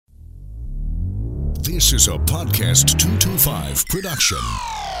This is a Podcast 225 production.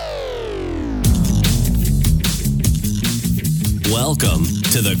 Welcome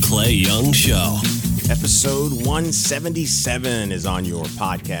to the Clay Young Show. Episode 177 is on your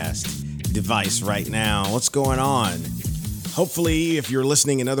podcast device right now. What's going on? Hopefully, if you're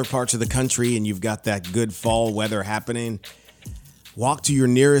listening in other parts of the country and you've got that good fall weather happening, walk to your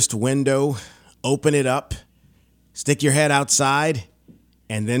nearest window, open it up, stick your head outside,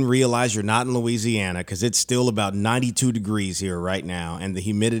 and then realize you're not in Louisiana because it's still about 92 degrees here right now, and the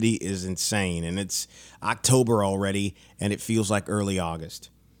humidity is insane, and it's October already, and it feels like early August.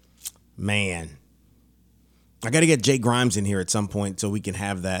 Man, I got to get Jay Grimes in here at some point so we can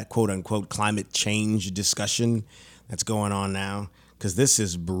have that quote-unquote climate change discussion that's going on now, because this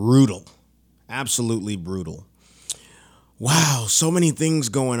is brutal, absolutely brutal. Wow, so many things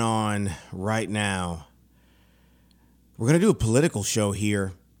going on right now. We're going to do a political show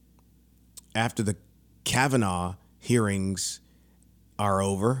here after the Kavanaugh hearings are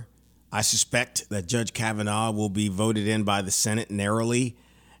over. I suspect that Judge Kavanaugh will be voted in by the Senate narrowly,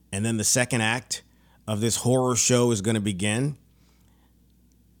 and then the second act of this horror show is going to begin.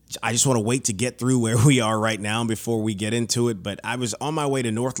 I just want to wait to get through where we are right now before we get into it, but I was on my way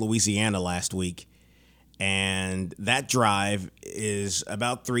to North Louisiana last week, and that drive is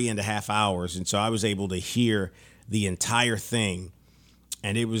about 3.5 hours, and so I was able to hear the entire thing,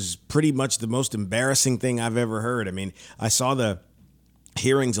 and it was pretty much the most embarrassing thing I've ever heard. I mean, I saw the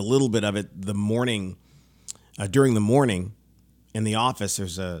hearings, a little bit of it, during the morning in the office.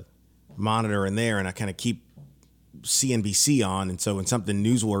 There's a monitor in there, and I kind of keep CNBC on, and so when something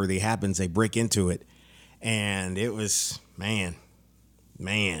newsworthy happens, they break into it, and it was, man.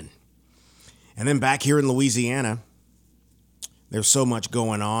 And then back here in Louisiana, there's so much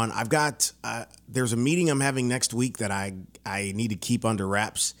going on. I've got, there's a meeting I'm having next week that I need to keep under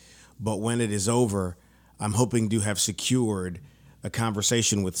wraps. But when it is over, I'm hoping to have secured a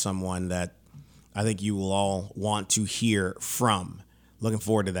conversation with someone that I think you will all want to hear from. Looking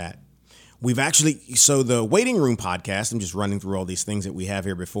forward to that. So the Waiting Room podcast, I'm just running through all these things that we have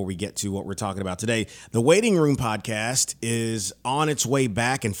here before we get to what we're talking about today. The Waiting Room podcast is on its way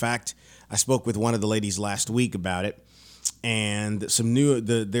back. In fact, I spoke with one of the ladies last week about it. And some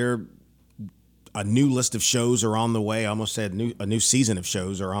a new list of shows are on the way. I almost said a new season of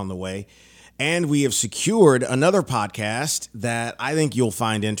shows are on the way. And we have secured another podcast that I think you'll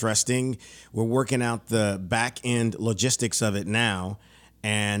find interesting. We're working out the back end logistics of it now,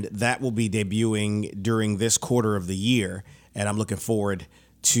 and that will be debuting during this quarter of the year. And I'm looking forward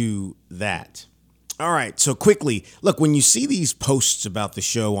to that. All right. So quickly, look, when you see these posts about the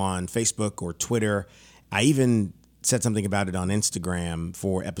show on Facebook or Twitter, I even said something about it on Instagram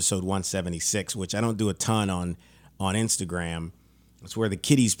for episode 176, which I don't do a ton on Instagram. It's where the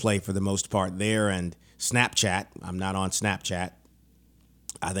kiddies play for the most part there, and Snapchat. I'm not on Snapchat.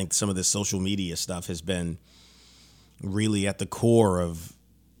 I think some of this social media stuff has been really at the core of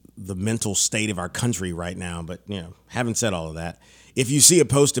the mental state of our country right now. But, having said all of that, if you see a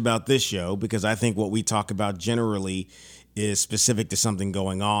post about this show, because I think what we talk about generally is specific to something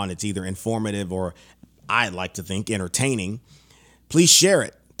going on, it's either informative or I'd like to think entertaining, please share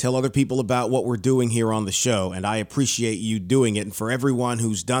it. Tell other people about what we're doing here on the show, and I appreciate you doing it. And for everyone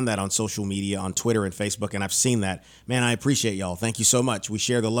who's done that on social media, on Twitter and Facebook, and I've seen that, man, I appreciate y'all. Thank you so much. We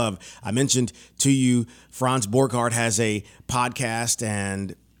share the love. I mentioned to you, Franz Borghardt has a podcast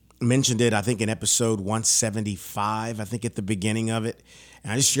and mentioned it, I think, in episode 175, I think at the beginning of it.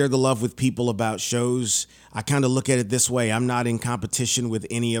 And I just share the love with people about shows. I kind of look at it this way. I'm not in competition with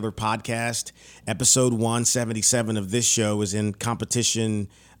any other podcast. Episode 177 of this show is in competition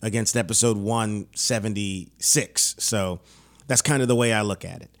against episode 176. So that's kind of the way I look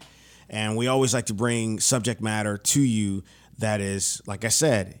at it. And we always like to bring subject matter to you that is, like I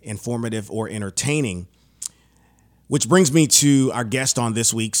said, informative or entertaining. Which brings me to our guest on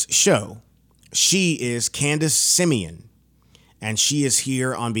this week's show. She is Candace Simeon, and she is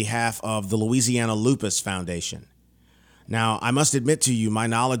here on behalf of the Louisiana Lupus Foundation. Now, I must admit to you, my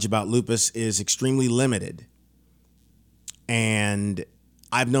knowledge about lupus is extremely limited. And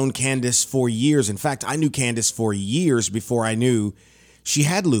I've known Candace for years. In fact, I knew Candace for years before I knew she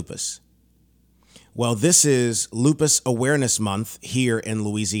had lupus. Well, this is Lupus Awareness Month here in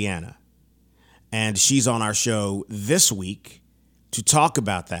Louisiana. And she's on our show this week to talk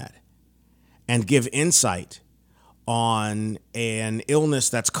about that and give insight on an illness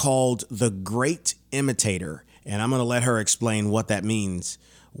that's called the Great Imitator. And I'm going to let her explain what that means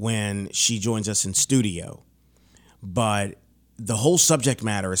when she joins us in studio. But the whole subject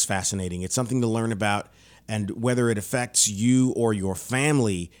matter is fascinating. It's something to learn about, and whether it affects you or your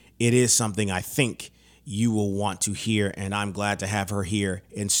family, it is something I think you will want to hear, and I'm glad to have her here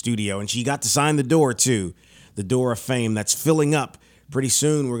in studio. And she got to sign the door, too, the door of fame that's filling up. Pretty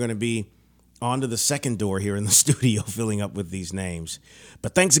soon we're going to be on to the second door here in the studio, filling up with these names.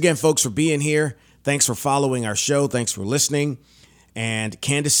 But thanks again, folks, for being here. Thanks for following our show. Thanks for listening. And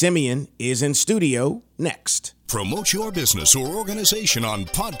Candace Simeon is in studio next. Promote your business or organization on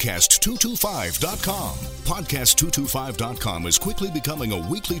podcast225.com. Podcast225.com is quickly becoming a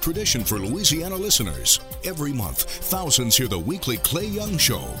weekly tradition for Louisiana listeners. Every month, thousands hear the weekly Clay Young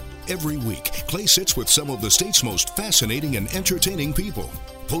Show. Every week, Clay sits with some of the state's most fascinating and entertaining people.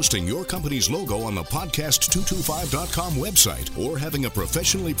 Posting your company's logo on the podcast225.com website or having a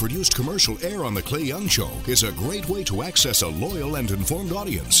professionally produced commercial air on the Clay Young Show is a great way to access a loyal and informed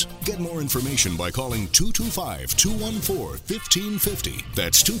audience. Get more information by calling 225-214-1550.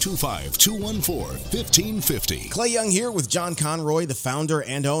 That's 225-214-1550. Clay Young here with John Conroy, the founder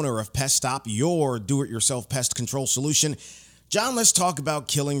and owner of Pest Stop, your do-it-yourself pest control solution. John, let's talk about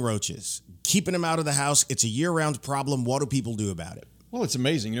killing roaches. Keeping them out of the house, it's a year-round problem. What do people do about it? Well, it's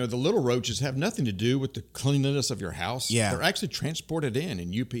amazing. The little roaches have nothing to do with the cleanliness of your house. Yeah. They're actually transported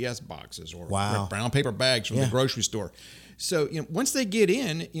in UPS boxes or Wow. brown paper bags from the grocery store. So, once they get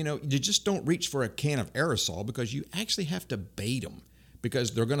in, you just don't reach for a can of aerosol because you actually have to bait them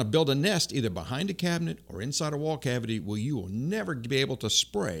because they're going to build a nest either behind a cabinet or inside a wall cavity where you will never be able to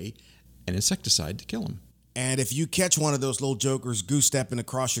spray an insecticide to kill them. And if you catch one of those little jokers goose-stepping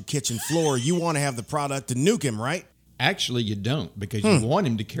across your kitchen floor, you want to have the product to nuke him, right? Actually, you don't because you want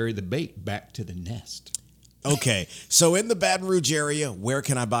him to carry the bait back to the nest. Okay, so in the Baton Rouge area, where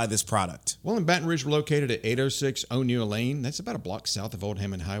can I buy this product? Well, in Baton Rouge, we're located at 806 O'Neill Lane. That's about a block south of Old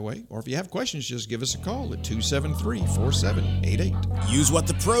Hammond Highway. Or if you have questions, just give us a call at 273-4788. Use what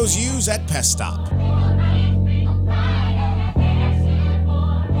the pros use at Pest Stop.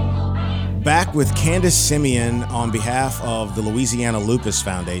 Back with Candace Simeon on behalf of the Louisiana Lupus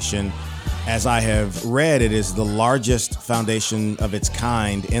Foundation. As I have read, it is the largest foundation of its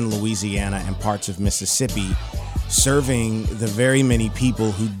kind in Louisiana and parts of Mississippi, serving the very many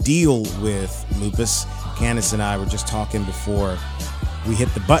people who deal with lupus. Candace and I were just talking before we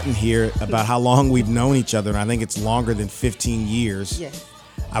hit the button here about how long we've known each other, and I think it's longer than 15 years. Yes.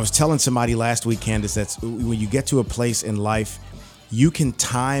 I was telling somebody last week, Candace, that's when you get to a place in life, you can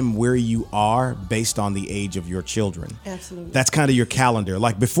time where you are based on the age of your children. Absolutely. That's kind of your calendar.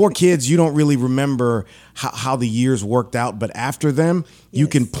 Like before kids, you don't really remember how the years worked out, but after them, you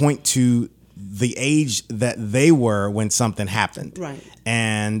can point to the age that they were when something happened. Right.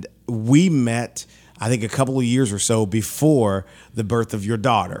 And we met, I think, a couple of years or so before the birth of your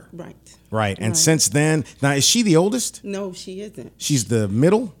daughter. Right. Right. And since then, now is she the oldest? No, she isn't. She's the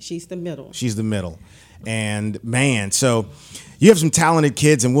middle? She's the middle. She's the middle. And man, so you have some talented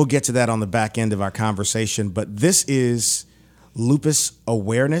kids, and we'll get to that on the back end of our conversation. But this is Lupus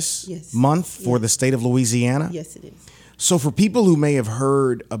Awareness Month for the state of Louisiana. Yes, it is. So for people who may have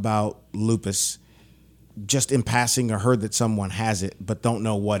heard about lupus just in passing or heard that someone has it but don't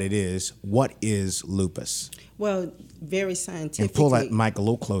know what is lupus? Well, very scientifically. And pull that mic a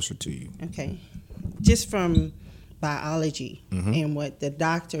little closer to you. Okay. Just from biology and what the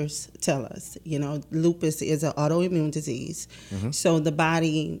doctors tell us, lupus is an autoimmune disease. So the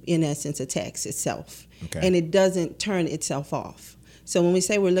body, in essence, attacks itself. Okay. And it doesn't turn itself off. So when we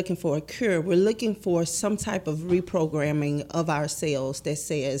say we're looking for a cure, we're looking for some type of reprogramming of our cells that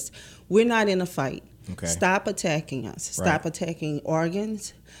says we're not in a fight. Okay. Stop attacking us. Stop attacking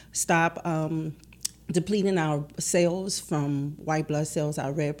organs. Stop depleting our cells from white blood cells,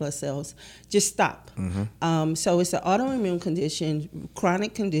 our red blood cells. Just stop. So it's an autoimmune condition,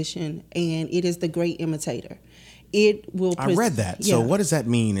 chronic condition, and it is the Great Imitator. It will. I read that. So what does that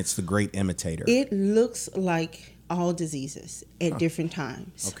mean? It's the Great Imitator. It looks like all diseases at different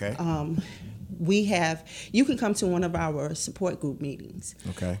times. Okay. You can come to one of our support group meetings.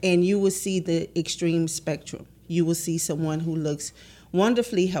 Okay. And you will see the extreme spectrum. You will see someone who looks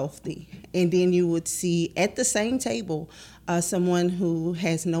wonderfully healthy. And then you would see at the same table someone who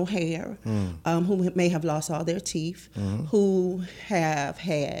has no hair, who may have lost all their teeth, who have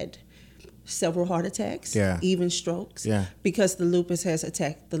had several heart attacks, even strokes, because the lupus has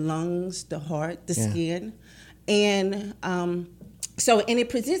attacked the lungs, the heart, the skin. And and it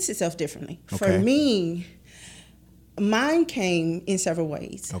presents itself differently. For me, mine came in several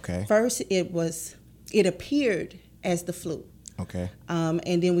ways. Okay. First, it appeared as the flu. Okay.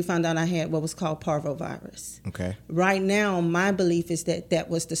 And then we found out I had what was called parvovirus. Okay. Right now, my belief is that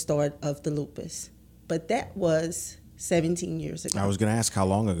was the start of the lupus. But that was 17 years ago. I was going to ask how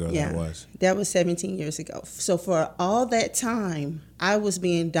long ago that was. That was 17 years ago. So for all that time, I was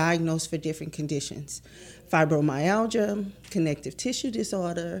being diagnosed for different conditions. Fibromyalgia, connective tissue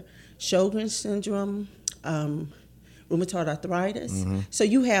disorder, Sjogren's syndrome, rheumatoid arthritis. Mm-hmm. So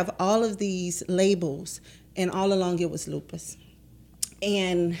you have all of these labels, and all along it was lupus.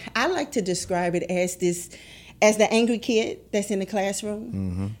 And I like to describe it as the angry kid that's in the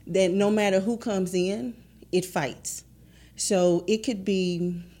classroom, that no matter who comes in, it fights. So it could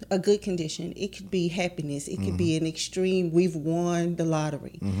be a good condition. It could be happiness. It could be an extreme, we've won the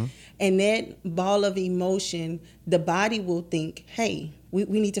lottery. And that ball of emotion, the body will think, hey, we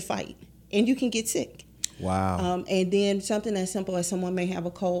need to fight. And you can get sick. Wow. And then something as simple as someone may have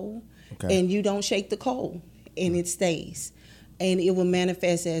a cold, and you don't shake the cold, and it stays. And it will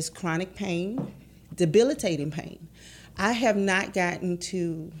manifest as chronic pain, debilitating pain. I have not gotten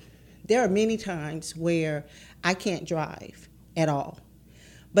to, there are many times where I can't drive at all,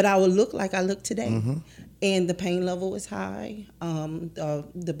 but I will look like I look today. And the pain level is high.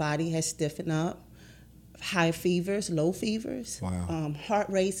 The body has stiffened up. High fevers, low fevers, heart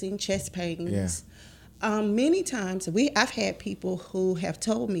racing, chest pains. Many times, I've had people who have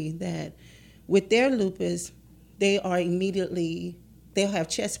told me that with their lupus, they'll have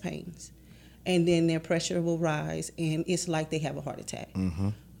chest pains, and then their pressure will rise, and it's like they have a heart attack.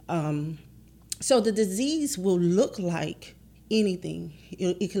 So the disease will look like anything.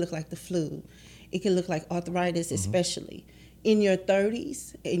 It can look like the flu. It can look like arthritis, especially. In your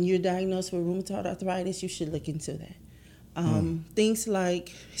 30s and you're diagnosed with rheumatoid arthritis, you should look into that. Things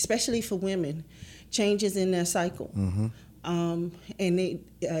like, especially for women, changes in their cycle, and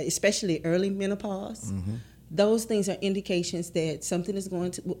especially early menopause. Those things are indications that something is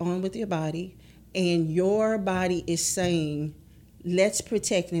going on with your body, and your body is saying, let's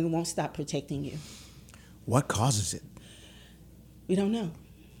protect, and it won't stop protecting you. What causes it? We don't know.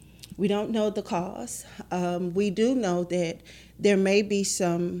 We don't know the cause. We do know that there may be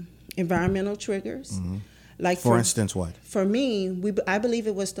some environmental triggers. Like for instance, what? For me, I believe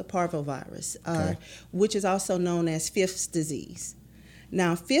it was the parvovirus, which is also known as Fifth's disease.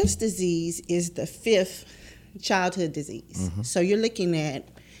 Now, Fifth's disease is the fifth childhood disease. So you're looking at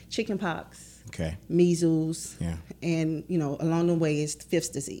chickenpox, measles, and along the way is the Fifth's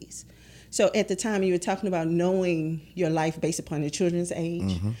disease. So at the time, you were talking about knowing your life based upon your children's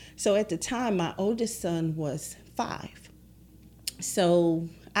age. So at the time, my oldest son was 5. So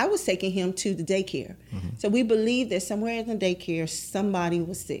I was taking him to the daycare. So we believed that somewhere in the daycare, somebody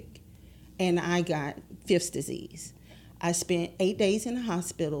was sick. And I got Fifth's disease. I spent 8 days in the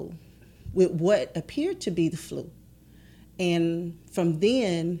hospital with what appeared to be the flu. And from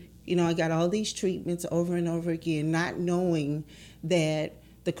then, I got all these treatments over and over again, not knowing that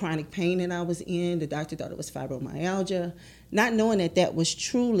the chronic pain that I was in, the doctor thought it was fibromyalgia, not knowing that was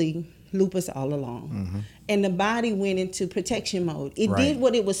truly lupus all along. And the body went into protection mode. It did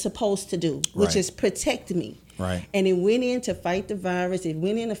what it was supposed to do, which is protect me. And it went in to fight the virus, it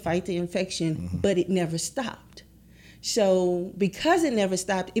went in to fight the infection, but it never stopped. So because it never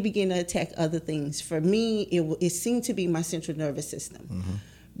stopped, it began to attack other things. For me, it seemed to be my central nervous system.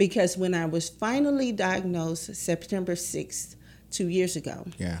 Because when I was finally diagnosed September 6th, 2 years ago,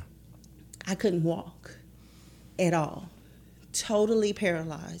 I couldn't walk at all. Totally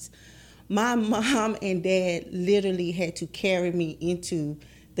paralyzed. My mom and dad literally had to carry me into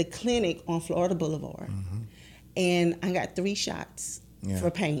the clinic on Florida Boulevard. And I got 3 shots for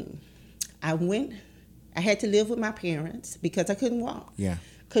pain. I had to live with my parents because I couldn't walk.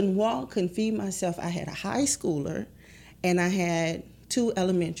 Couldn't walk, couldn't feed myself. I had a high schooler and I had 2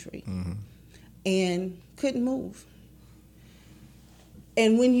 elementary and couldn't move.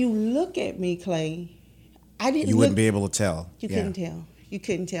 And when you look at me, Clay, You wouldn't be able to tell. You couldn't tell. You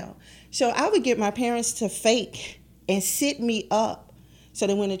couldn't tell. So I would get my parents to fake and sit me up so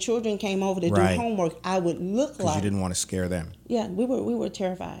that when the children came over to do homework, I would look like... Because you didn't want to scare them. Yeah, we were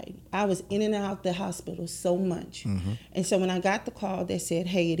terrified. I was in and out the hospital so much. And so when I got the call, they said,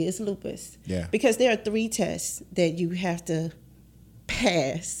 hey, it is lupus. Because there are 3 tests that you have to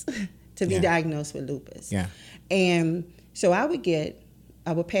pass to be diagnosed with lupus. And so I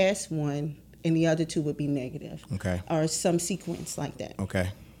would pass one, and the other 2 would be negative. Or some sequence like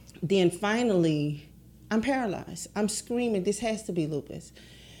that. Then finally, I'm paralyzed. I'm screaming, this has to be lupus.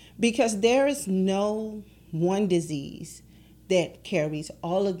 Because there is no one disease that carries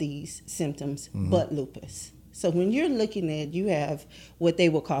all of these symptoms but lupus. So when you're looking at, you have what they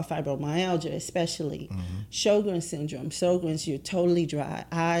will call fibromyalgia, especially Sjogren's syndrome. Sjogren's, you're totally dry,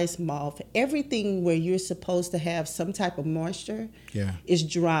 eyes, mouth, everything where you're supposed to have some type of moisture is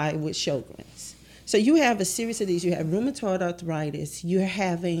dry with Sjogren's. So you have a series of these. You have rheumatoid arthritis. You're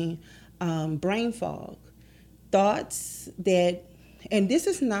having brain fog, thoughts that, and this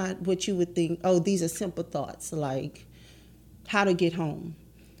is not what you would think, oh, these are simple thoughts like how to get home.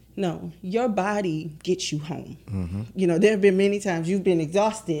 No, your body gets you home. Mm-hmm. You know, there have been many times you've been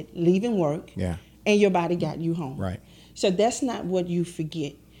exhausted leaving work, and your body got you home. Right. So that's not what you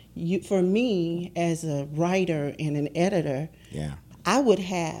forget. For me, as a writer and an editor, I would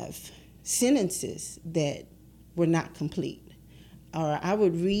have sentences that were not complete. Or I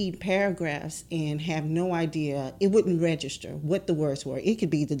would read paragraphs and have no idea. It wouldn't register what the words were. It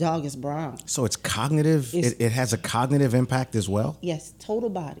could be the dog is brown. So it's cognitive. It has a cognitive impact as well? Yes, total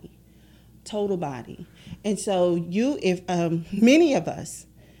body. And so if many of us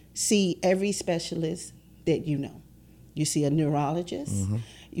see every specialist that you know. You see a neurologist.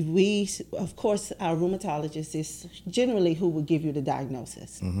 Mm-hmm. We, of course, our rheumatologist is generally who will give you the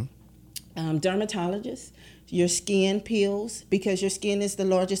diagnosis. Mm-hmm. Dermatologist, your skin peels because your skin is the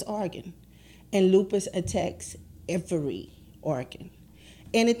largest organ, and lupus attacks every organ.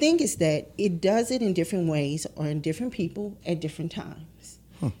 And the thing is that it does it in different ways or in different people at different times.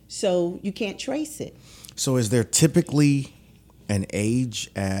 So you can't trace it. So is there typically an age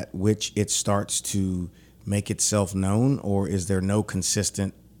at which it starts to make itself known, or is there no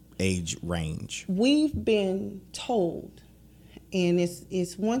consistent age range? We've been told, and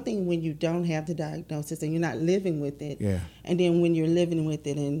it's one thing when you don't have the diagnosis and you're not living with it, and then when you're living with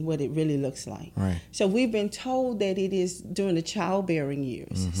it and what it really looks like. Right. So we've been told that it is during the childbearing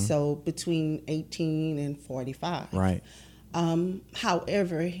years, so between 18 and 45. Right.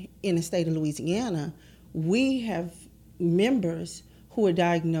 However, in the state of Louisiana, we have members who are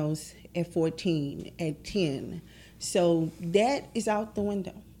diagnosed at 14, at 10. So that is out the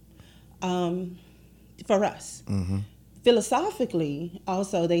window for us. Mm-hmm. Philosophically,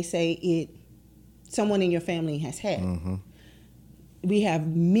 also, they say someone in your family has had. Mm-hmm. We have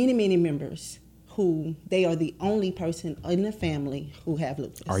many, many members who they are the only person in the family who have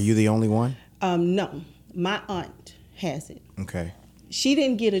lupus. Are you the only one? No. My aunt has it. Okay. She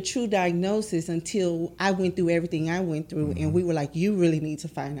didn't get a true diagnosis until I went through everything I went through, and we were like, you really need to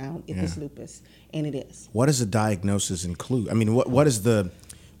find out if it's lupus, and it is. What does a diagnosis include? I mean, what is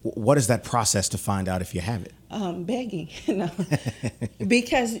that process to find out if you have it? Begging, no,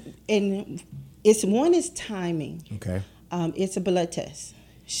 because it's timing. Okay. It's a blood test.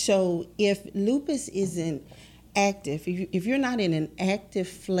 So if lupus isn't active, if you're not in an active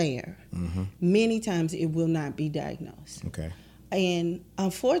flare, many times it will not be diagnosed. Okay. And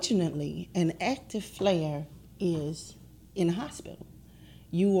unfortunately, an active flare is in a hospital.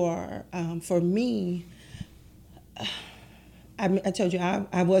 You are, for me, I told you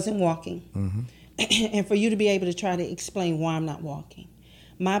I wasn't walking. And for you to be able to try to explain why I'm not walking.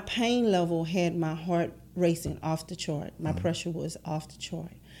 My pain level had my heart racing off the chart. My pressure was off the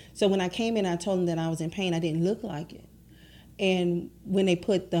chart. So when I came in, I told them that I was in pain. I didn't look like it. And when they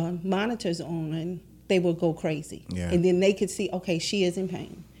put the monitors on, they would go crazy. Yeah. And then they could see, okay, she is in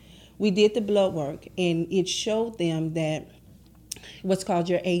pain. We did the blood work, and it showed them that what's called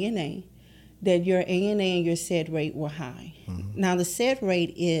your ANA, that your ANA and your SED rate were high. Now, the SED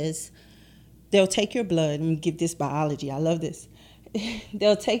rate is, they'll take your blood, and give this biology, I love this.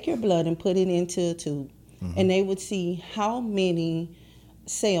 They'll take your blood and put it into a tube, and they would see how many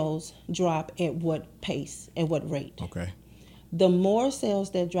cells drop at what pace, at what rate. Okay. The more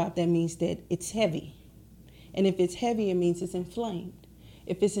cells that drop, that means that it's heavy. And if it's heavy, it means it's inflamed.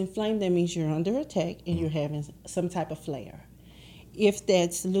 If it's inflamed, that means you're under attack and you're having some type of flare. If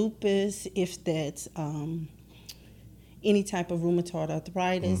that's lupus, if that's any type of rheumatoid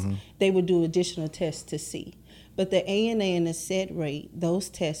arthritis, they would do additional tests to see. But the ANA and the SED rate, those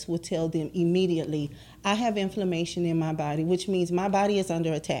tests will tell them immediately, I have inflammation in my body, which means my body is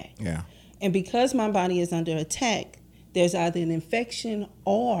under attack. Yeah. And because my body is under attack, there's either an infection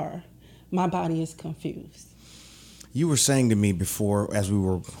or my body is confused. You were saying to me before, as we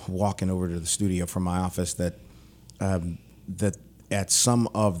were walking over to the studio from my office, that that at some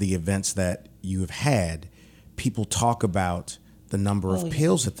of the events that you have had, people talk about the number of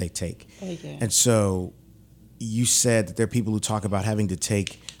pills that they take. And so you said that there are people who talk about having to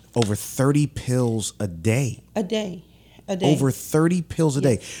take over 30 pills a day. A day. Over 30 pills a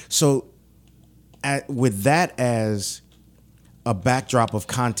day. So with that as a backdrop of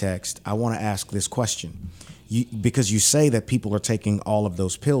context, I want to ask this question. Because you say that people are taking all of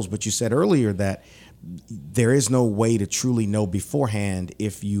those pills, but you said earlier that there is no way to truly know beforehand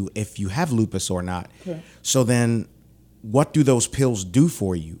if you have lupus or not. Correct. So then what do those pills do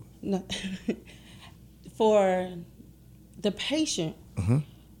for you? No. For the patient,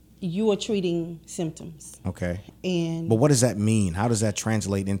 you are treating symptoms. Okay. And But what does that mean? How does that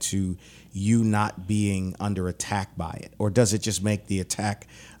translate into you not being under attack by it? Or does it just make the attack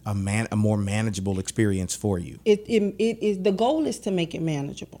a more manageable experience for you? it is, the goal is to make it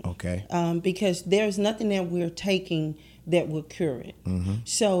manageable. Okay. Because there's nothing that we're taking that will cure it.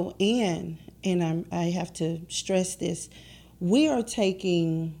 So, and I have to stress this, we are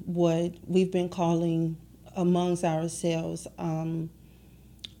taking what we've been calling amongst ourselves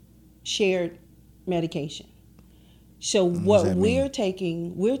shared medication. So what we're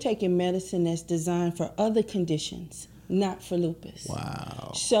taking medicine that's designed for other conditions, not for lupus.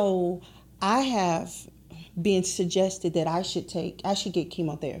 Wow. So I have been suggested that I should get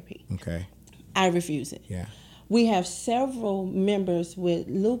chemotherapy. Okay. I refuse it. Yeah. We have several members with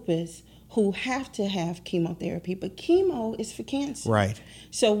lupus who have to have chemotherapy, but chemo is for cancer. Right.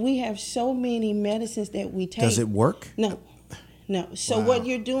 So we have so many medicines that we take. Does it work? No. So what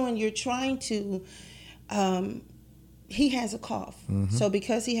you're doing, you're trying to, he has a cough. So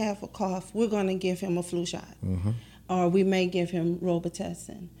because he has a cough, we're going to give him a flu shot. Or we may give him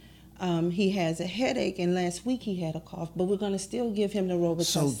Robitussin. He has a headache, and last week he had a cough, but we're going to still give him the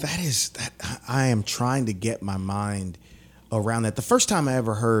Robitussin. So I am trying to get my mind around that. The first time I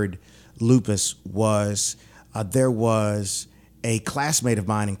ever heard lupus was there was a classmate of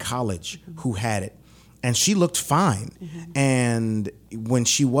mine in college who had it, and she looked fine. And when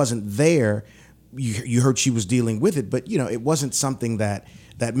she wasn't there, you heard she was dealing with it, but it wasn't something that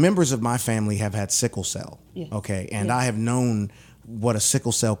members of my family have had sickle cell. Yes. Okay, and Yes. I have known what a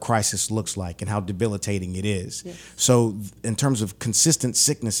sickle cell crisis looks like and how debilitating it is. Yes. So in terms of consistent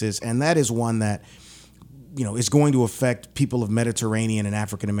sicknesses, and that is one that is going to affect people of Mediterranean and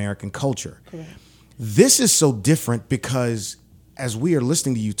African American culture. Correct. This is so different because as we are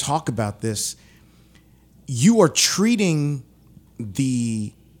listening to you talk about this, you are treating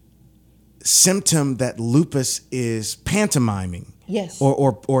the symptom that lupus is pantomiming. Yes.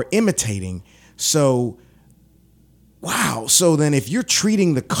 Or imitating. So, wow. So then if you're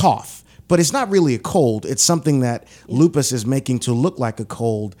treating the cough, but it's not really a cold, it's something that lupus is making to look like a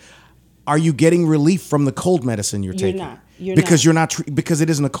cold, are you getting relief from the cold medicine you're taking? You're not. Because it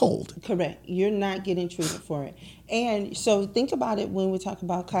isn't a cold. Correct. You're not getting treated for it. And so think about it when we talk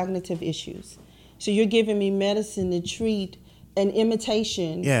about cognitive issues. So you're giving me medicine to treat an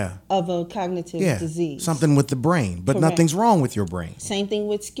imitation of a cognitive disease. Something with the brain, but Correct. Nothing's wrong with your brain. Same thing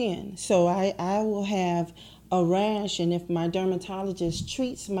with skin. So I will have a rash, and if my dermatologist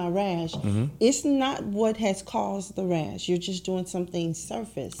treats my rash, it's not what has caused the rash. You're just doing something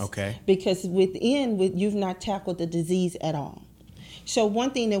surface. Okay. Because you've not tackled the disease at all. So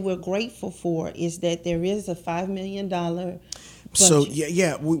one thing that we're grateful for is that there is a $5 million budget. So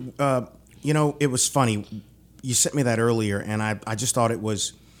it was funny. You sent me that earlier, and I just thought it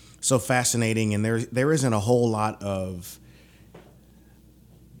was so fascinating. And there isn't a whole lot of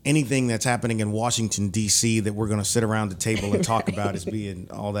anything that's happening in Washington, D.C. that we're going to sit around the table and talk about as being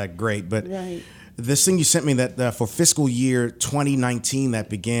all that great. But this thing you sent me that for fiscal year 2019 that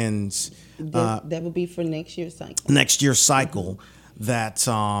begins. That would be for next year's cycle. Next year's cycle. That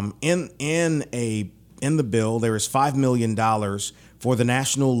in the bill there is $5 million for the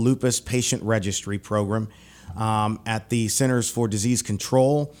National Lupus Patient Registry Program at the Centers for Disease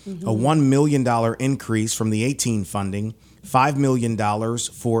Control, a $1 million increase from the 18 funding, $5 million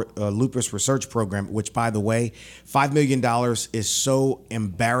for a lupus research program, which, by the way, $5 million is so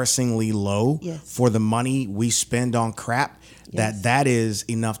embarrassingly low for the money we spend on crap that is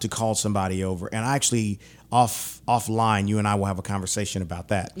enough to call somebody over. And I actually, offline, you and I will have a conversation about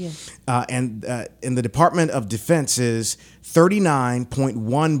that. And in the Department of Defense is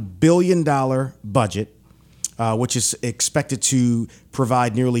 $39.1 billion budget, which is expected to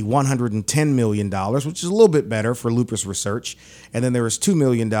provide nearly $110 million, which is a little bit better for lupus research. And then there is $2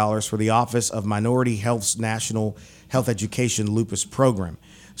 million for the Office of Minority Health's National Health Education Lupus Program.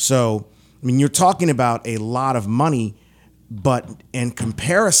 So, I mean, you're talking about a lot of money, but in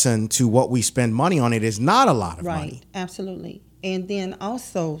comparison to what we spend money on, it is not a lot of money. Right, absolutely. And then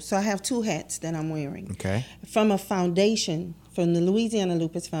also, so I have two hats that I'm wearing. Okay. From a foundation, from the Louisiana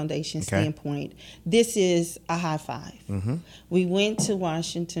Lupus Foundation standpoint, this is a high five. We went to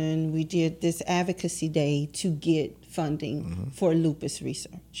Washington, we did this advocacy day to get funding for lupus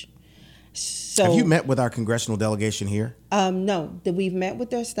research. So, have you met with our congressional delegation here? No, that we've met with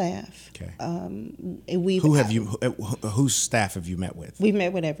their staff. Okay. Whose staff have you met with? We've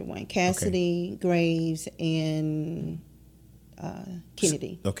met with everyone: Cassidy, Graves, and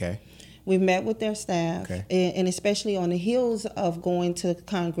Kennedy. Okay. We've met with their staff, and especially on the heels of going to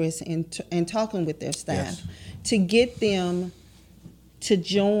Congress and talking with their staff to get them to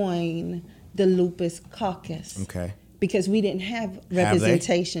join the lupus caucus. Okay. Because we didn't have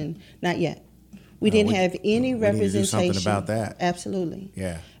representation. Not yet. We didn't have any representation. We need to do something about that. Absolutely.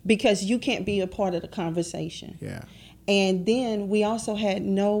 Yeah. Because you can't be a part of the conversation. Yeah. And then we also had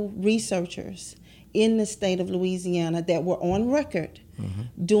no researchers in the state of Louisiana that were on record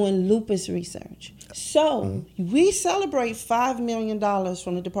doing lupus research. So we celebrate $5 million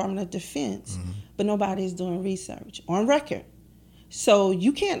from the Department of Defense, but nobody is doing research on record. So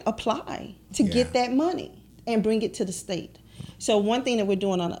you can't apply to get that money and bring it to the state. So one thing that we're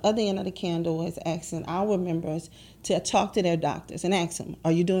doing on the other end of the candle is asking our members to talk to their doctors and ask them,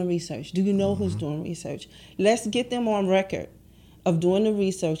 are you doing research? Do you know who's doing research? Let's get them on record of doing the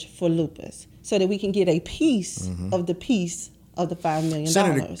research for lupus so that we can get a piece of the $5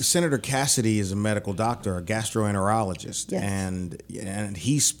 million. Senator Cassidy is a medical doctor, a gastroenterologist, Yes. and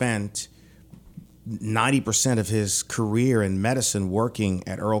he spent 90% of his career in medicine working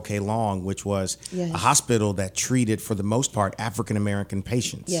at Earl K. Long, which was a hospital that treated, for the most part, African American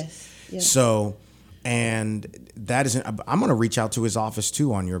patients. Yes. So, and that is, I'm going to reach out to his office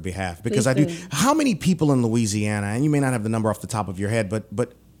too on your behalf, because Please I do. do. How many people in Louisiana, and you may not have the number off the top of your head,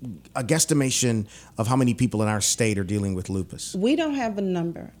 but a guesstimation of how many people in our state are dealing with lupus? We don't have a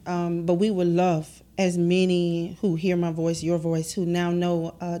number, but we would love as many who hear my voice, your voice, who now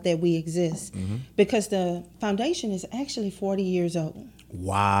know that we exist, because the foundation is actually 40 years old.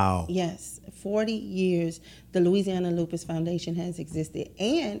 Wow. Yes, 40 years the Louisiana Lupus Foundation has existed,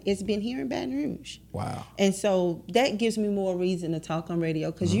 and it's been here in Baton Rouge. Wow. And so that gives me more reason to talk on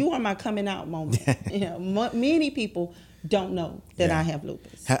radio, because you are my coming out moment. Many people don't know that I have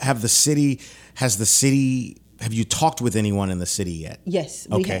lupus. Have you talked with anyone in the city yet? Yes,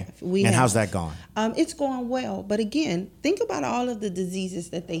 okay. we have. How's that gone? It's going well. But again, think about all of the diseases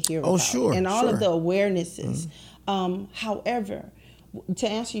that they hear about. Sure. And all of the awarenesses. However, to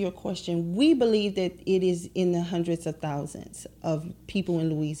answer your question, we believe that it is in the hundreds of thousands of people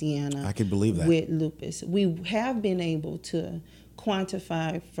in Louisiana. I could believe that. With lupus. We have been able to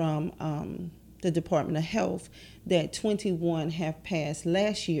quantify from the Department of Health that 21 have passed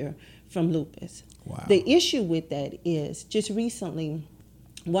last year from lupus. Wow. The issue with that is just recently,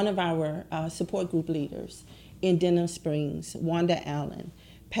 one of our support group leaders in Denham Springs, Wanda Allen,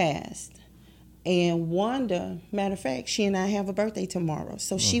 passed. And Wanda, matter of fact, she and I have a birthday tomorrow.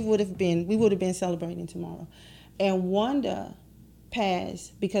 So we would have been celebrating tomorrow. And Wanda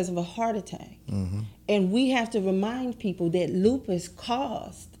passed because of a heart attack. And we have to remind people that lupus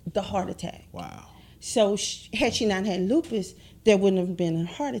caused the heart attack. Wow. So had she not had lupus, there wouldn't have been a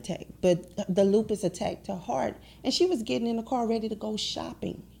heart attack. But the lupus attacked her heart, and she was getting in the car ready to go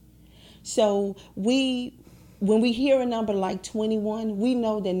shopping. So when we hear a number like 21, we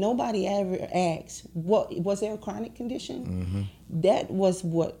know that nobody ever asks, was there a chronic condition? That was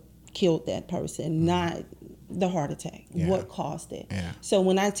what killed that person, not the heart attack. What caused it? Yeah. So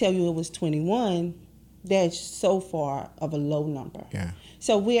when I tell you it was 21, that's so far of a low number. Yeah.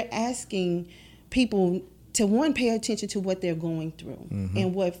 So we're asking people to, one, pay attention to what they're going through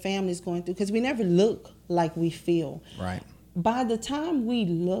and what families going through, because we never look like we feel. Right. By the time we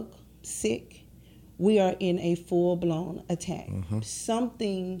look sick, we are in a full-blown attack.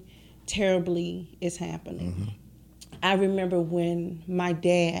 Something terribly is happening. I remember when my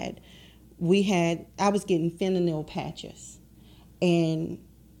dad, I was getting fentanyl patches, and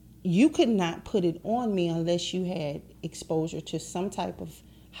you could not put it on me unless you had exposure to some type of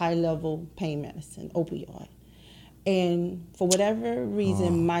high-level pain medicine, opioid. And for whatever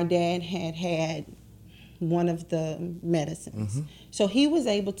reason, my dad had one of the medicines. So he was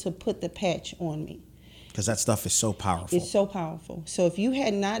able to put the patch on me. Because that stuff is so powerful. It's so powerful. So if you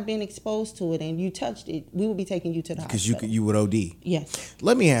had not been exposed to it and you touched it, we would be taking you to the hospital. Because you would OD. Yes.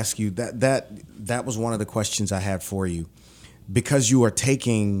 Let me ask you, that was one of the questions I had for you. Because you are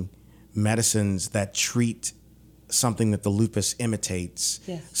taking medicines that treat something that the lupus imitates,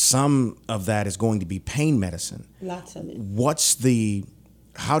 some of that is going to be pain medicine. Lots of it.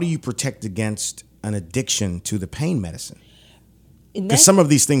 How do you protect against an addiction to the pain medicine? Because some of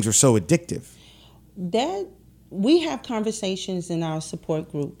these things are so addictive. That we have conversations in our support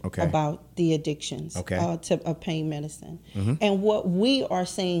group about the addictions of pain medicine. And what we are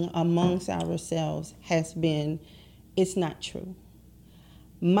saying amongst ourselves has been, it's not true.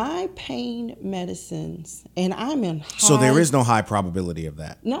 My pain medicines, and I'm in high... So there is no high probability of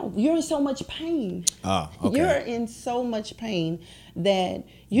that? No, you're in so much pain. Oh, okay. You're in so much pain that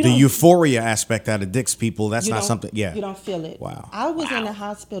the euphoria aspect that addicts people, that's not something... Yeah. You don't feel it. Wow. I was in the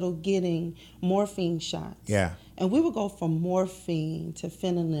hospital getting morphine shots. Yeah. And we would go from morphine to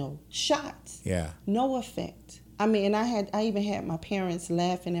fentanyl shots. Yeah. No effect. I mean, and I even had my parents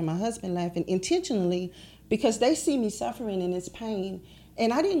laughing and my husband laughing intentionally because they see me suffering in this pain.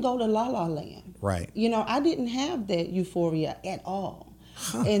 And I didn't go to La La Land. Right. You know, I didn't have that euphoria at all.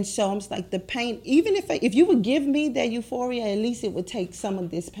 And so I'm just like, the pain, even if you would give me that euphoria, at least it would take some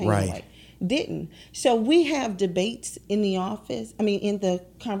of this pain away. Didn't. So we have debates in the office,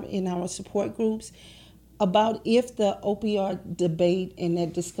 in our support groups, about if the opioid debate and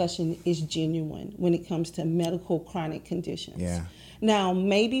that discussion is genuine when it comes to medical chronic conditions. Yeah. Now,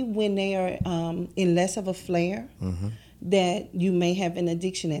 maybe when they are in less of a flare, that you may have an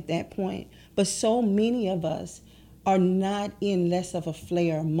addiction at that point. But so many of us are not in less of a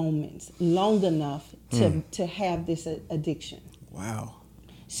flare moments long enough to have this addiction. Wow.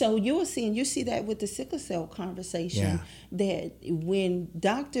 So you see that with the sickle cell conversation, that when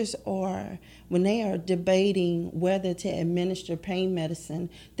doctors when they are debating whether to administer pain medicine,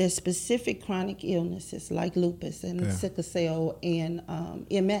 there's specific chronic illnesses like lupus and sickle cell and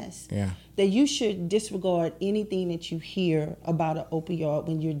MS, that you should disregard anything that you hear about an opioid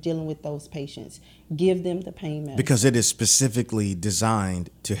when you're dealing with those patients. Give them the pain medicine. Because it is specifically designed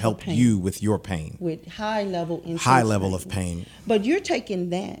to help you with your pain. With high level of pain. But you're taking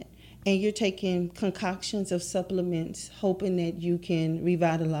that and you're taking concoctions of supplements, hoping that you can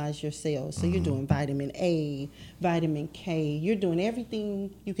revitalize your cells. So you're doing vitamin A, vitamin K. You're doing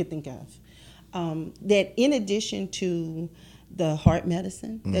everything you could think of. That in addition to the heart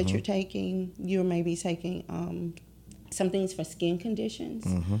medicine that you're taking, you're maybe taking some things for skin conditions.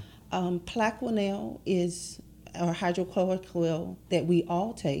 Plaquenil or hydrochloroquine that we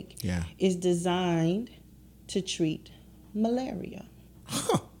all take is designed to treat malaria.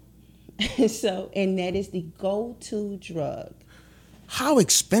 And that is the go-to drug. How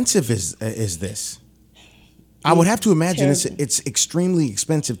expensive is this? I would have to imagine it's extremely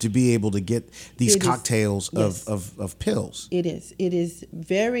expensive to be able to get these cocktails of pills. It is. It is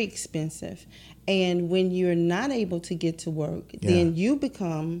very expensive. And when you're not able to get to work, then you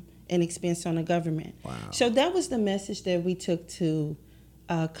become an expense on the government. Wow. So that was the message that we took to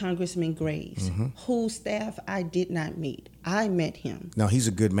Congressman Graves, whose staff I did not meet. I met him. No, he's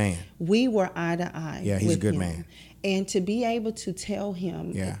a good man. We were eye to eye. Yeah, he's a good man. And to be able to tell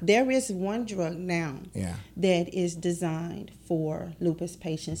him, there is one drug now that is designed for lupus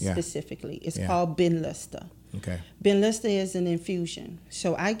patients specifically. It's called Benlysta. Okay. Benlysta is an infusion.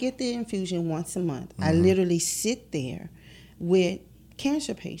 So I get the infusion once a month. I literally sit there with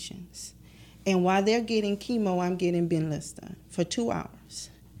cancer patients. And while they're getting chemo, I'm getting Benlysta for 2 hours.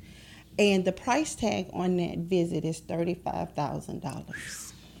 And the price tag on that visit is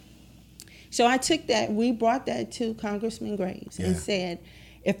 $35,000. So I took that, we brought that to Congressman Graves and said,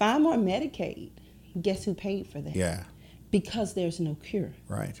 if I'm on Medicaid, guess who paid for that? Yeah. Because there's no cure.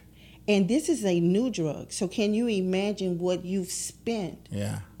 Right. And this is a new drug. So can you imagine what you've spent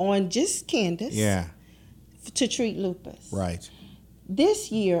on just Candace to treat lupus? Right.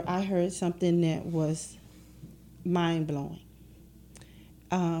 This year, I heard something that was mind-blowing.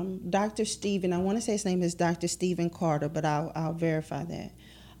 Dr. Stephen, I want to say his name is Dr. Stephen Carter, but I'll verify that.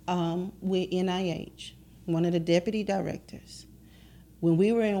 With NIH, one of the deputy directors, when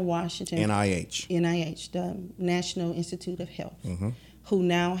we were in Washington. NIH, the National Institute of Health, who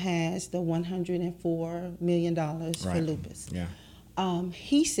now has the $104 million for lupus. Yeah.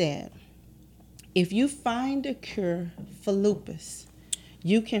 He said, if you find a cure for lupus,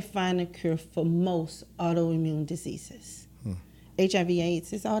 you can find a cure for most autoimmune diseases.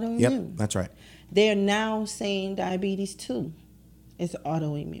 HIV/AIDS is autoimmune. Yep, that's right. They're now saying diabetes too is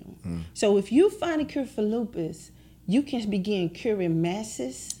autoimmune. So if you find a cure for lupus, you can begin curing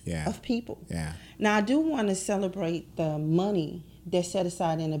masses of people. Yeah. Now, I do want to celebrate the money that's set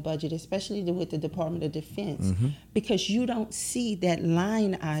aside in the budget, especially with the Department of Defense, because you don't see that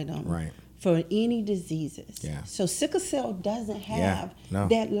line item for any diseases. Yeah. So sickle cell doesn't have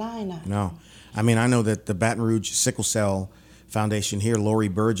that line item. No. I mean, I know that the Baton Rouge Sickle Cell Foundation here, Lori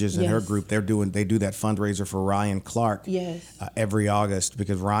Burgess and her group, they do that fundraiser for Ryan Clark every August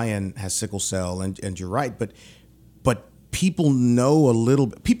because Ryan has sickle cell, and you're right, but people know a little.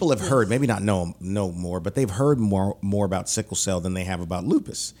 People have heard, maybe not know more, but they've heard more about sickle cell than they have about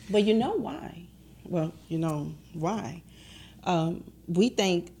lupus. But you know why? Well, you know why. We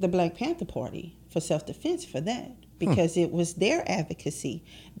thank the Black Panther Party for self-defense for that because it was their advocacy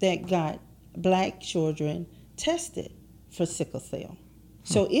that got Black children tested for sickle cell.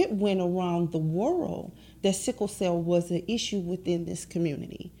 So it went around the world that sickle cell was an issue within this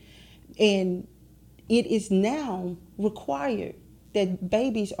community. And it is now required that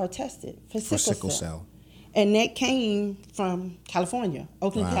babies are tested for sickle cell. And that came from California,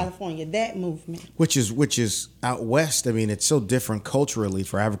 Oakland, Wow. California, that movement. Which is out west. I mean, it's so different culturally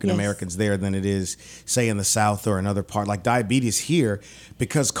for African Americans there than it is, say, in the South or another part. Like diabetes here,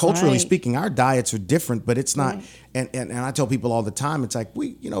 because culturally Right. speaking, our diets are different, but it's not. Right. And I tell people all the time, it's like,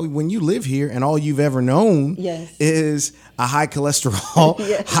 when you live here and all you've ever known Yes. is a high cholesterol,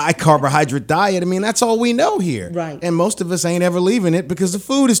 Yes. high carbohydrate diet. I mean, that's all we know here. Right. And most of us ain't ever leaving it because the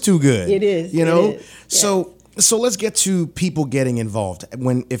food is too good. It is. You It know? is. Yes. So let's get to people getting involved.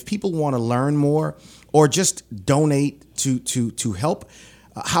 If people want to learn more or just donate to help,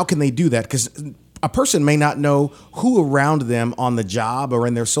 how can they do that? Because a person may not know who around them on the job or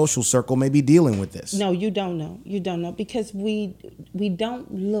in their social circle may be dealing with this. No, you don't know. You don't know because we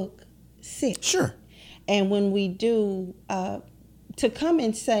don't look sick. Sure. And when we do, to come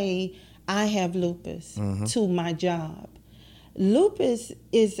and say, I have lupus to my job, lupus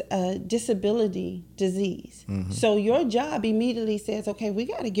is a disability disease. So your job immediately says, okay, we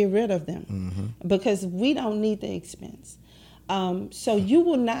got to get rid of them because we don't need the expense. So you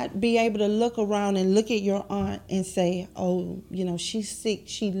will not be able to look around and look at your aunt and say, oh, she's sick.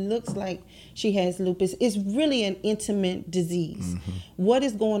 She looks like she has lupus. It's really an intimate disease. What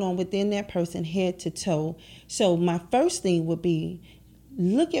is going on within that person head to toe? So my first thing would be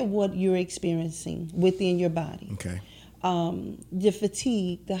look at what you're experiencing within your body. Okay. The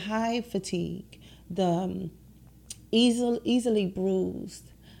fatigue, the high fatigue, the easily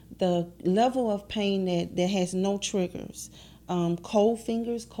bruised, the level of pain that has no triggers, cold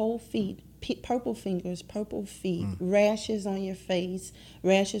fingers, cold feet, purple fingers, purple feet, rashes on your face,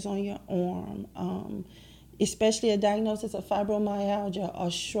 rashes on your arm, especially a diagnosis of fibromyalgia or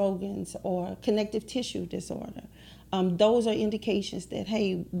Sjogren's or connective tissue disorder. Those are indications that,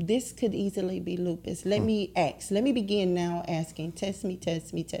 hey, this could easily be lupus. Let me begin now asking, test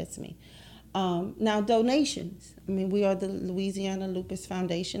me. Now, donations. I mean, we are the Louisiana Lupus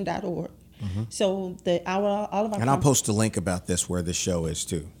Foundation.org. So all of our And I'll post a link about this where the show is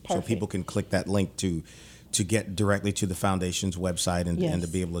too. Perfect. So people can click that link to get directly to the foundation's website and to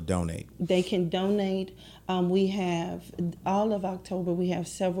be able to donate. They can donate. We have all of October. We have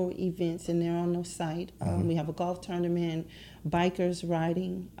several events, and they're on the site. We have a golf tournament, bikers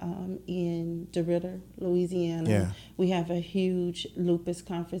riding in DeRidder, Louisiana. Yeah. We have a huge lupus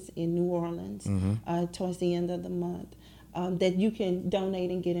conference in New Orleans towards the end of the month. That you can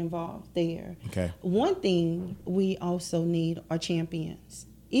donate and get involved there. Okay. One thing we also need are champions.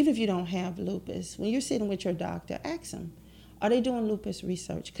 Even if you don't have lupus, when you're sitting with your doctor, ask them, are they doing lupus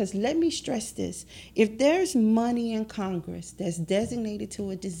research? Because let me stress this. If there's money in Congress that's designated to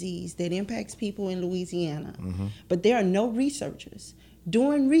a disease that impacts people in Louisiana, but there are no researchers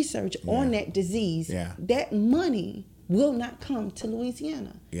doing research on that disease, that money will not come to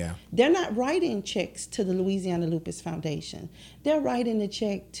Louisiana. Yeah. They're not writing checks to the Louisiana Lupus Foundation. They're writing a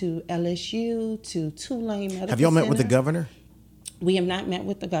check to LSU, to Tulane Medical Have y'all met with the Center. governor? We have not met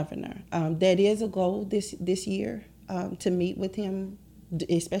with the governor. That is a goal this year, to meet with him,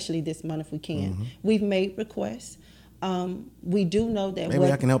 especially this month if we can. We've made requests. We do know that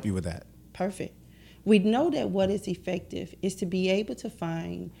Maybe I can help you with that. Perfect. We know that what is effective is to be able to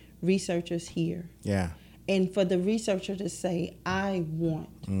find researchers here. Yeah. And for the researcher to say, I want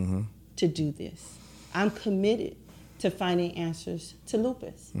to do this. I'm committed to finding answers to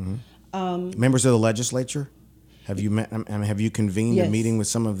lupus. Members of the legislature? Have you met? Have you convened a Yes. meeting with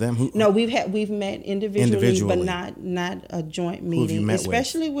some of them? No, we've met individually, but Individually. not a joint have you meeting, met with?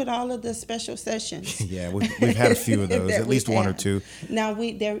 especially with all of the special sessions. Yeah, we've had a few of those, that at least we've one or had. two. Now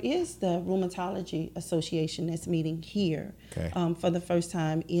there is the Rheumatology Association that's meeting here for the first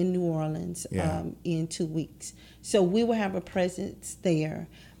time in New Orleans in 2 weeks. So we will have a presence there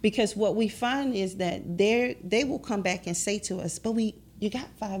because what we find is that they will come back and say to us, but you got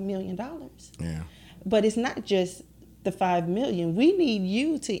 $5 million. Yeah. But it's not just the $5 million. We need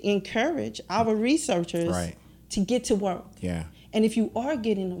you to encourage our researchers to get to work. Yeah. And if you are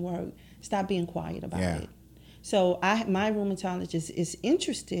getting to work, stop being quiet about it. So my rheumatologist is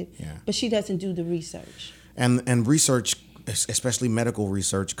interested, but she doesn't do the research. And research, especially medical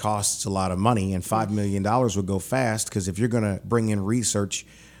research, costs a lot of money, and $5 million would go fast because if you're going to bring in researchers,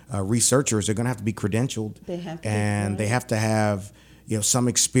 they're going to have to be credentialed. They have to, and they have to have some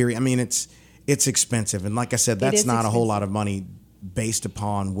experience. I mean, it's expensive, and like I said, that's not a whole lot of money based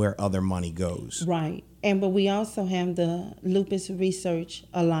upon where other money goes. Right. But we also have the Lupus Research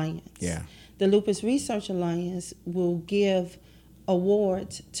Alliance. Yeah. The Lupus Research Alliance will give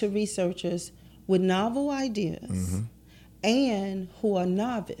awards to researchers with novel ideas and who are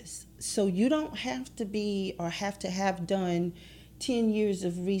novice. So you don't have to be or have to have done 10 years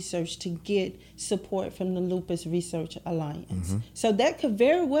of research to get support from the Lupus Research Alliance. So that could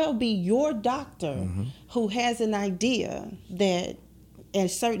very well be your doctor who has an idea that a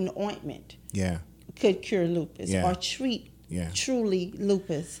certain ointment could cure lupus or treat truly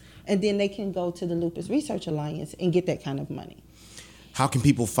lupus. And then they can go to the Lupus Research Alliance and get that kind of money. How can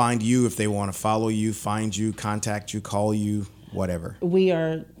people find you if they want to follow you, find you, contact you, call you, whatever? We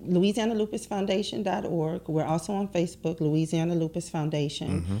are LouisianaLupusFoundation.org. We're also on Facebook, Louisiana Lupus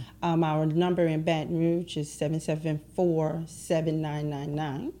Foundation. Our number in Baton Rouge is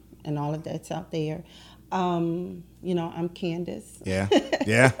 774-7999, and all of that's out there. I'm Candace. Yeah.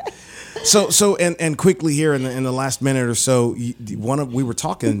 So and quickly here in the last minute or so, we were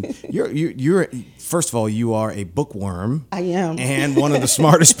talking. You're first of all, you are a bookworm. I am, and one of the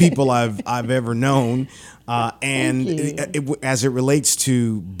smartest people I've ever known. As it relates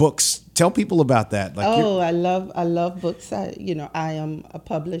to books, tell people about that. I love books. I am a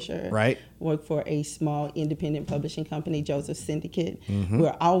publisher. Right. Work for a small independent publishing company, Joseph Syndicate.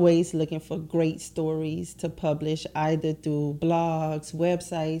 We're always looking for great stories to publish, either through blogs,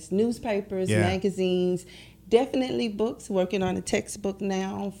 websites, newspapers, magazines. Definitely books. Working on a textbook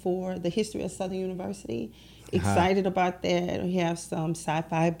now for the history of Southern University. Excited about that. We have some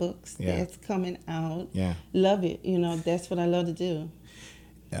sci-fi books that's coming out. Yeah. Love it. That's what I love to do.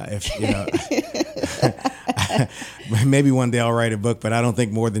 Maybe one day I'll write a book, but I don't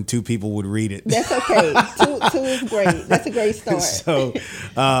think more than 2 people would read it. That's okay. Two is great. That's a great start. So,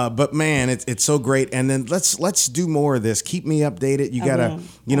 but man, it's so great. And then let's do more of this. Keep me updated. You gotta,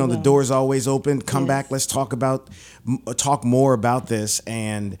 the door's always open. Come back. Let's talk more about this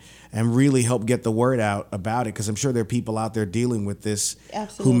and really help get the word out about it, because I'm sure there are people out there dealing with this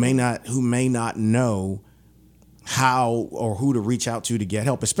who may not know how or who to reach out to get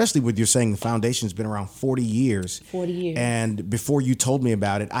help, especially with you're saying the foundation's been around 40 years. 40 years. And before you told me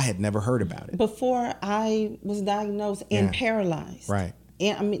about it, I had never heard about it. Before I was diagnosed and paralyzed. Right.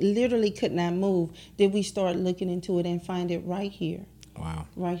 And literally could not move, did we start looking into it and find it right here. Wow.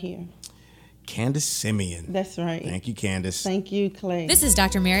 Right here. Candace Simeon. That's right. Thank you, Candace. Thank you, Clay. This is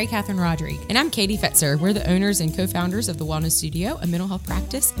Dr. Mary Catherine Rodrigue, and I'm Katie Fetzer. We're the owners and co-founders of The Wellness Studio, a mental health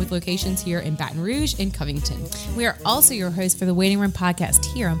practice with locations here in Baton Rouge and Covington. We are also your hosts for the Waiting Room podcast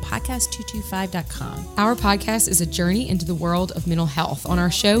here on podcast225.com. Our podcast is a journey into the world of mental health. On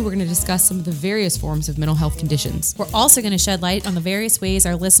our show, we're going to discuss some of the various forms of mental health conditions. We're also going to shed light on the various ways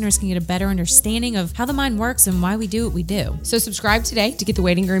our listeners can get a better understanding of how the mind works and why we do what we do. So subscribe today to get the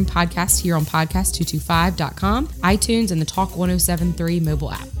Waiting Room podcast here on podcast225.com, iTunes, and the Talk 107.3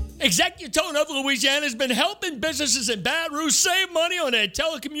 mobile app. Executone of Louisiana has been helping businesses in Baton Rouge save money on their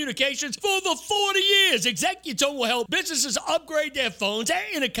telecommunications for over 40 years. Executone will help businesses upgrade their phones and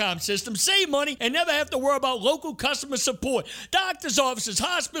intercom systems, save money, and never have to worry about local customer support. Doctors' offices,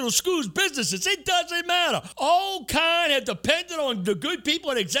 hospitals, schools, businesses, it doesn't matter. All kind have depended on the good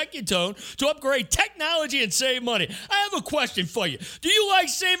people at Executone to upgrade technology and save money. I have a question for you. Do you like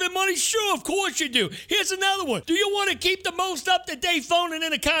saving money? Sure, of course you do. Here's another one. Do you want to keep the most up-to-date phone and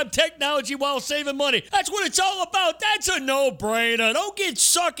intercom technology while saving money? That's what it's all about. That's a no-brainer. Don't get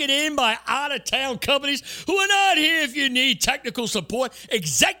sucked in by out-of-town companies who are not here if you need technical support.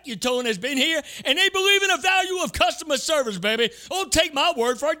 Executone has been here, and they believe in the value of customer service, baby. Don't take my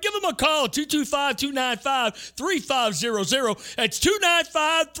word for it. Give them a call, 225-295-3500. That's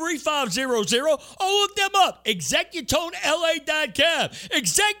 295-3500. Or look them up, ExecutoneLA.com.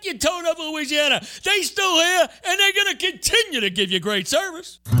 Executone of Louisiana. They still here, and they're going to continue to give you great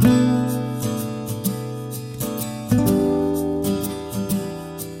service.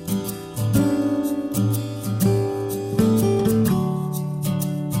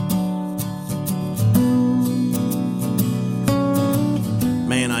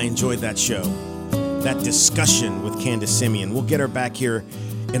 Man, I enjoyed that show, that discussion with Candace Simeon. We'll get her back here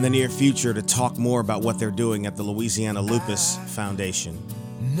in the near future to talk more about what they're doing at the Louisiana Lupus Foundation.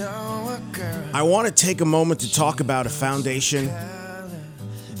 I want to take a moment to talk about a foundation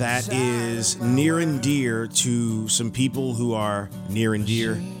that is near and dear to some people who are near and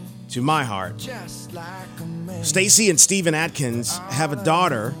dear to my heart. Stacy and Stephen Atkins have a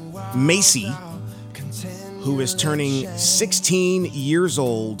daughter, Macy, who is turning 16 years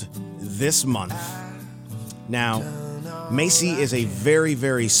old this month. Now, Macy is a very,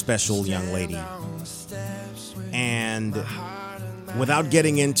 very special young lady. And without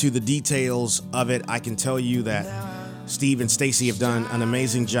getting into the details of it, I can tell you that Steve and Stacy have done an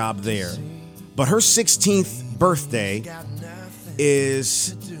amazing job there. But her 16th birthday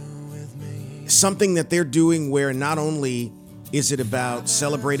is something that they're doing where not only is it about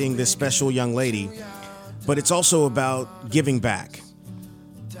celebrating this special young lady, but it's also about giving back.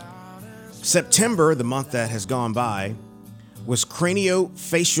 September, the month that has gone by, was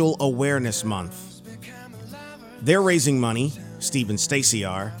Craniofacial Awareness Month. They're raising money, Steve and Stacy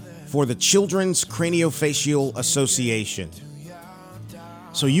are, for the Children's Craniofacial Association.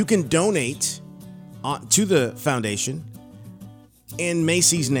 So you can donate to the foundation in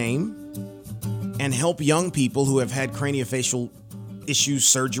Macy's name and help young people who have had craniofacial issues,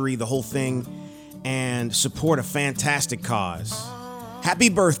 surgery, the whole thing, and support a fantastic cause. Happy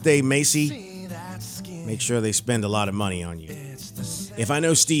birthday, Macy. Make sure they spend a lot of money on you. If I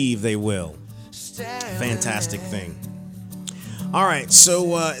know Steve, they will. Fantastic thing. All right,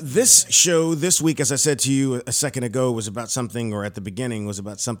 so this show this week, as I said to you a second ago, was about something, or at the beginning, was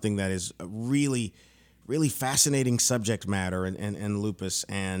about something that is a really, really fascinating subject matter in lupus.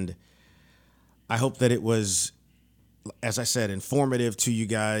 And I hope that it was, as I said, informative to you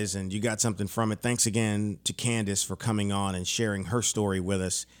guys and you got something from it. Thanks again to Candace for coming on and sharing her story with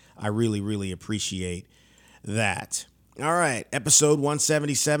us. I really, really appreciate that. All right, episode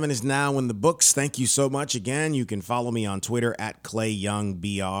 177 is now in the books. Thank you so much again. You can follow me on Twitter at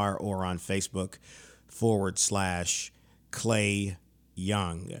ClayYoungBR or on Facebook /Clay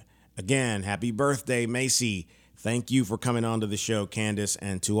Young. Again, happy birthday, Macy. Thank you for coming on to the show, Candace,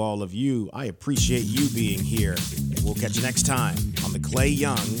 and to all of you, I appreciate you being here. And we'll catch you next time on the Clay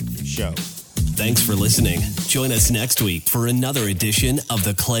Young Show. Thanks for listening. Join us next week for another edition of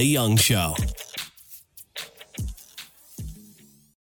the Clay Young Show.